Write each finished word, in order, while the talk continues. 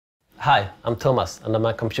Hi, I'm Thomas and I'm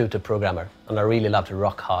a computer programmer and I really love to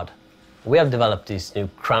rock hard. We have developed this new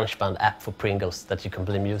Crunch Band app for Pringles that you can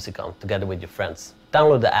play music on together with your friends.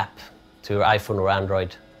 Download the app to your iPhone or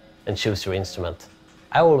Android and choose your instrument.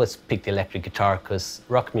 I always pick the electric guitar because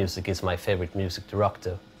rock music is my favorite music to rock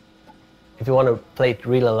to. If you want to play it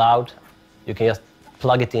really loud, you can just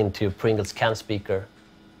plug it into your Pringles can speaker.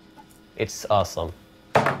 It's awesome.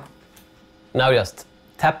 Now just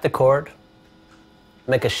tap the chord,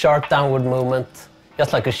 make a sharp downward movement,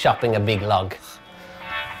 just like you're chopping a big log.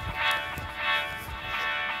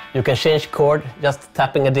 You can change chord just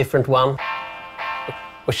tapping a different one,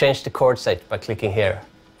 or change the chord set by clicking here.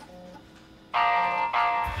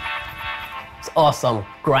 It's awesome,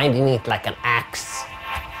 grinding it like an axe.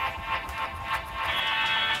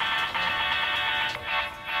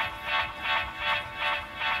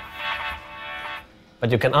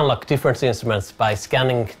 But you can unlock different instruments by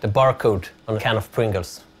scanning the barcode on a can of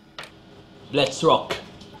Pringles. Let's rock!